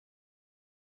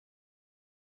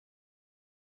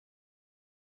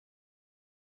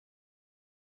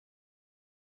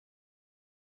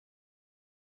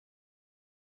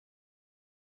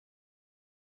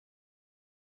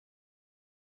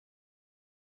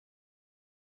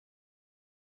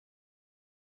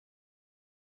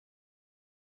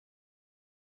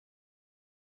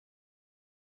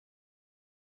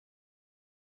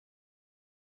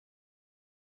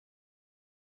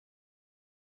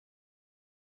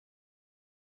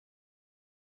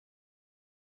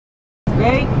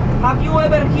Okay? Have you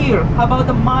ever heard about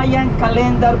the Mayan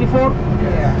calendar before?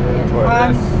 Yeah.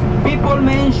 And people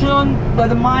mention that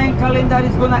the Mayan calendar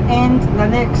is gonna end the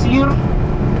next year,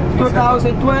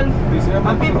 2012.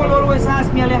 And people always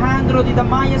ask me, Alejandro, did the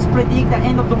Mayas predict the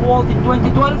end of the world in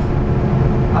 2012?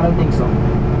 I don't think so.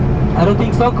 I don't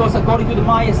think so, because according to the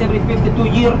Mayas, every 52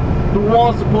 years, the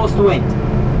world's supposed to end.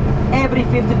 Every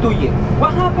 52 years.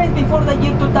 What happened before the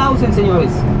year 2000,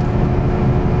 senores?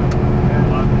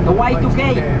 The Y2K.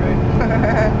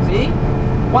 See?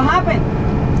 What happened?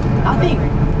 Nothing.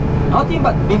 Nothing,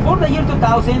 but before the year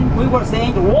 2000, we were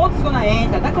saying the world is gonna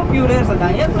end, and the computers, and the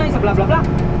airplanes, and blah, blah, blah.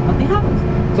 Nothing happens.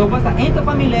 So it was the end of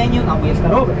a millennium, and we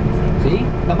start over. See?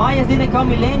 The Mayas didn't count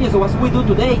millenniums, so as we do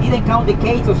today, didn't count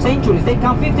decades or centuries. They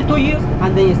count 52 years,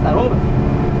 and they start over.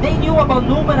 They knew about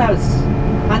numerals,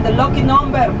 and the lucky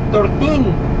number,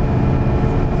 13.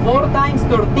 4 times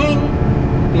 13,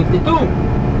 52.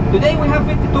 Today we have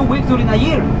 52 weeks during a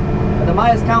year, but the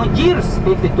Mayas count years,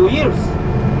 52 years.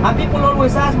 And people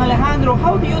always ask me, Alejandro,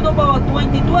 how do you know about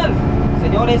 2012?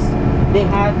 Senores, they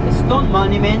had stone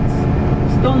monuments,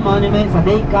 and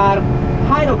they carved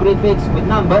hieroglyphics with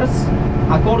numbers.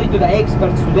 According to the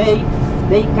experts today,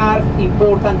 they carve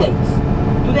important dates.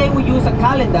 Today we use a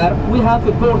calendar. We have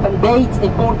important dates,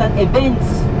 important events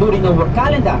during our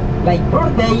calendar, like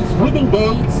birthdays, wedding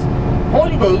dates,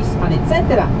 holidays, and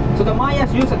etc. So the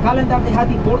Mayas use a calendar. They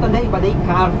had important days, but they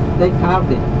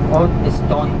carved it on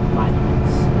stone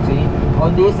monuments. See,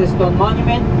 on this stone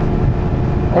monument,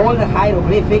 all the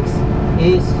hieroglyphics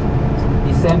is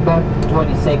December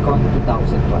 22nd,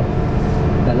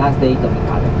 2012, the last date of the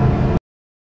calendar.